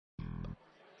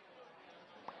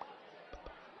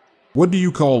What do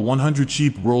you call 100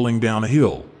 sheep rolling down a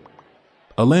hill?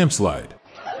 A landslide.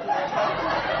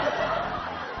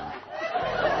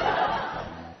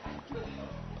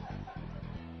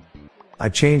 I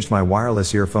changed my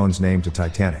wireless earphones name to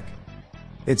Titanic.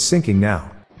 It's sinking now.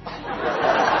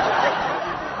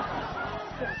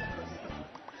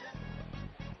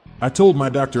 I told my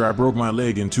doctor I broke my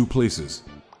leg in 2 places.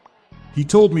 He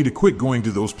told me to quit going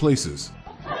to those places.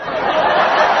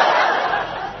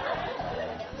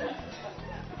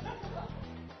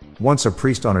 Once a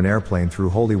priest on an airplane threw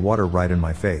holy water right in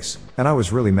my face, and I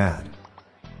was really mad.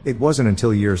 It wasn't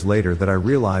until years later that I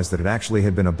realized that it actually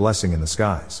had been a blessing in the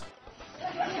skies.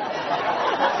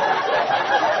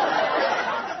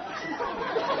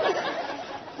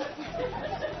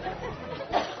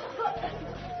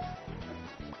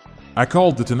 I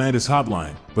called the tinnitus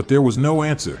hotline, but there was no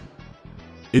answer.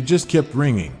 It just kept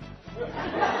ringing.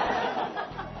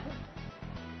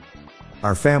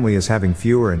 Our family is having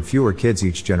fewer and fewer kids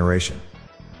each generation.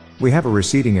 We have a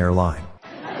receding airline.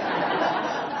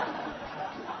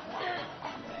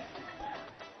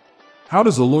 How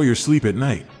does a lawyer sleep at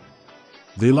night?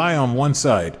 They lie on one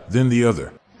side, then the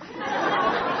other.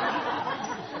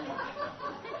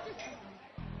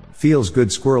 Feels good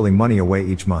squirreling money away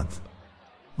each month.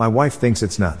 My wife thinks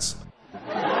it's nuts.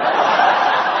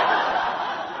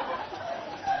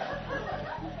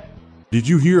 Did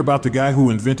you hear about the guy who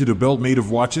invented a belt made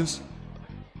of watches?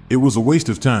 It was a waste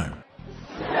of time.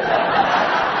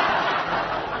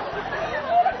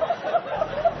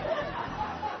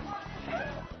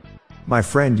 My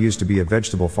friend used to be a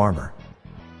vegetable farmer.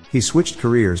 He switched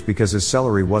careers because his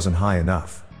salary wasn't high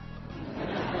enough.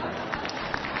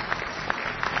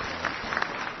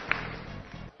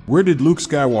 Where did Luke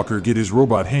Skywalker get his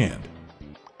robot hand?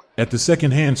 At the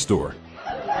second-hand store.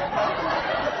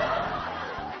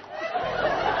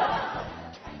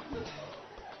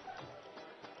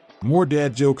 More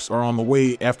dad jokes are on the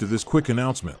way after this quick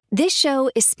announcement. This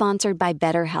show is sponsored by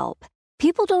BetterHelp.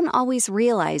 People don't always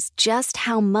realize just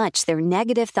how much their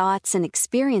negative thoughts and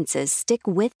experiences stick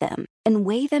with them and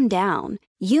weigh them down.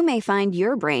 You may find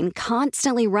your brain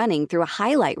constantly running through a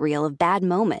highlight reel of bad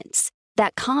moments.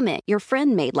 That comment your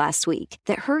friend made last week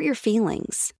that hurt your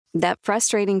feelings. That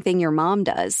frustrating thing your mom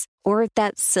does. Or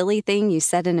that silly thing you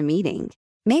said in a meeting.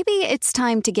 Maybe it's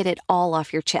time to get it all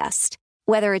off your chest.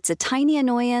 Whether it's a tiny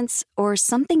annoyance or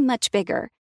something much bigger,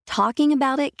 talking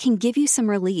about it can give you some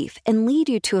relief and lead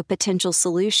you to a potential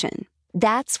solution.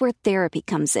 That's where therapy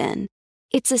comes in.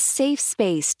 It's a safe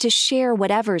space to share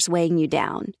whatever's weighing you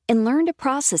down and learn to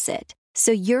process it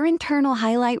so your internal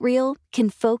highlight reel can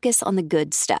focus on the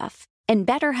good stuff. And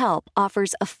BetterHelp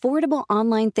offers affordable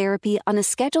online therapy on a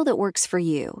schedule that works for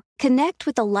you. Connect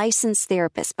with a licensed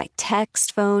therapist by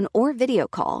text, phone, or video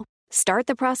call. Start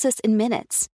the process in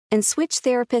minutes and switch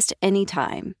therapist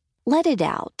anytime. Let it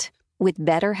out with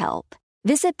BetterHelp.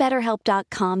 Visit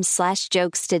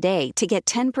BetterHelp.com/jokes today to get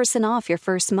 10% off your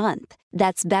first month.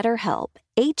 That's BetterHelp,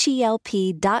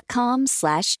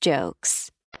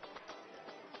 HELP.com/jokes.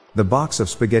 The box of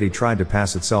spaghetti tried to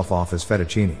pass itself off as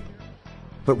fettuccine.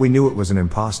 But we knew it was an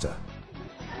impasta.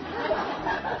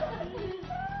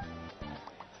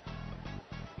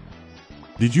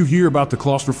 Did you hear about the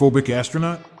claustrophobic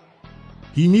astronaut?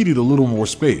 He needed a little more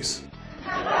space.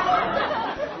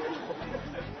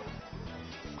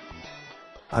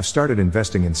 I've started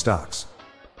investing in stocks.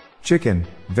 Chicken,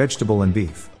 vegetable and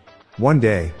beef. One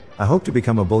day, I hope to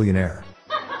become a billionaire.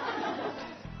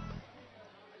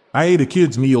 I ate a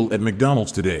kid's meal at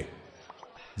McDonald's today.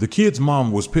 The kid's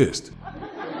mom was pissed.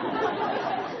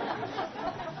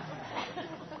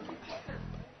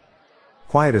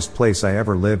 Quietest place I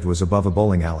ever lived was above a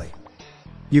bowling alley.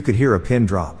 You could hear a pin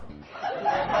drop.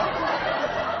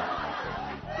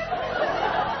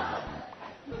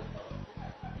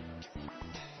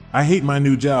 I hate my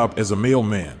new job as a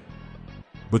mailman,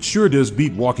 but sure does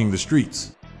beat walking the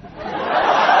streets.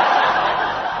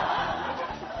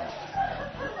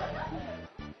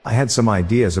 I had some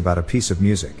ideas about a piece of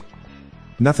music.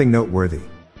 Nothing noteworthy.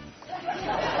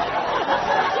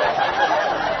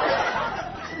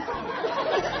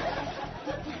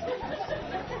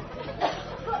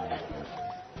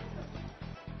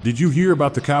 Did you hear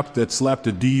about the cop that slapped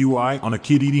a DUI on a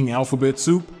kid eating alphabet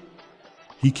soup?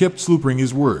 He kept sloopering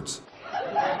his words.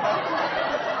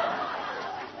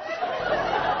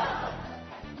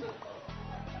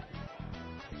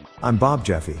 I'm Bob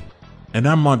Jeffy. And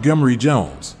I'm Montgomery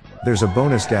Jones. There's a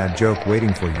bonus dad joke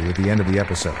waiting for you at the end of the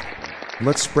episode.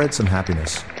 Let's spread some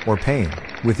happiness, or pain,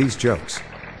 with these jokes.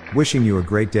 Wishing you a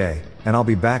great day, and I'll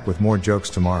be back with more jokes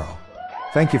tomorrow.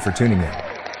 Thank you for tuning in.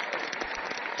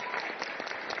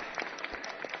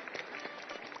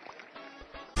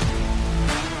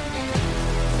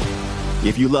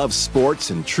 If you love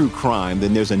sports and true crime,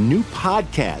 then there's a new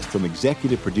podcast from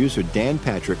executive producer Dan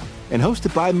Patrick and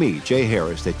hosted by me, Jay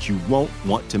Harris, that you won't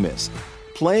want to miss.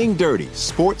 Playing Dirty: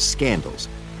 Sports Scandals.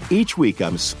 Each week,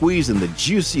 I'm squeezing the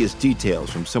juiciest details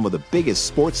from some of the biggest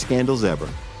sports scandals ever.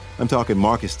 I'm talking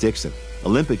Marcus Dixon,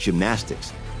 Olympic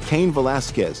gymnastics, Cain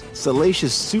Velasquez,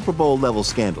 salacious Super Bowl-level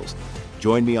scandals.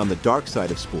 Join me on the dark side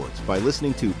of sports by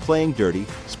listening to Playing Dirty: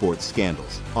 Sports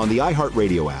Scandals on the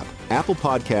iHeartRadio app, Apple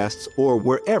Podcasts, or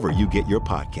wherever you get your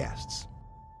podcasts.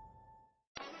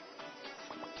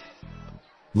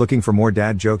 Looking for more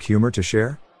dad joke humor to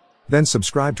share? Then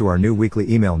subscribe to our new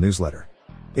weekly email newsletter.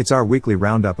 It's our weekly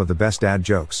roundup of the best dad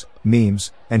jokes,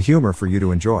 memes, and humor for you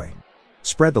to enjoy.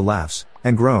 Spread the laughs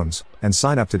and groans and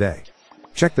sign up today.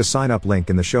 Check the sign up link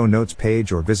in the show notes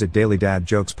page or visit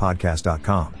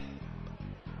dailydadjokespodcast.com.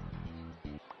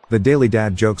 The Daily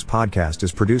Dad Jokes podcast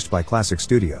is produced by Classic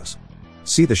Studios.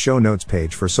 See the show notes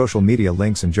page for social media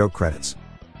links and joke credits.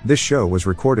 This show was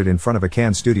recorded in front of a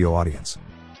canned studio audience.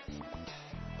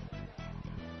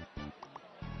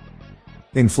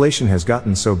 Inflation has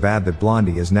gotten so bad that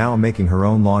Blondie is now making her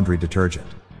own laundry detergent.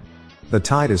 The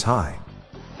tide is high.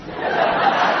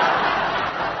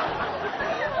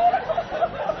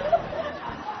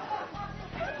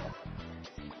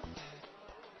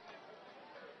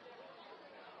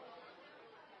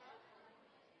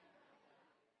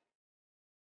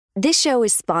 This show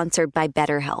is sponsored by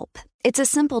BetterHelp. It's a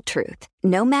simple truth.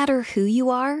 No matter who you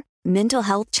are, mental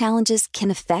health challenges can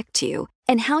affect you,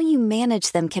 and how you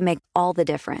manage them can make all the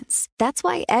difference. That's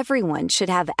why everyone should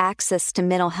have access to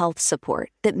mental health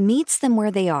support that meets them where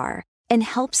they are and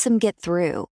helps them get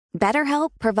through.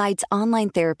 BetterHelp provides online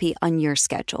therapy on your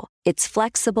schedule. It's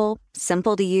flexible,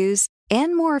 simple to use,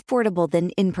 and more affordable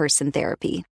than in-person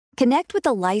therapy. Connect with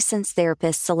a licensed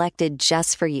therapist selected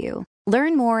just for you.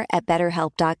 Learn more at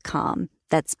BetterHelp.com.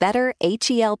 That's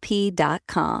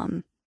BetterHelp.com.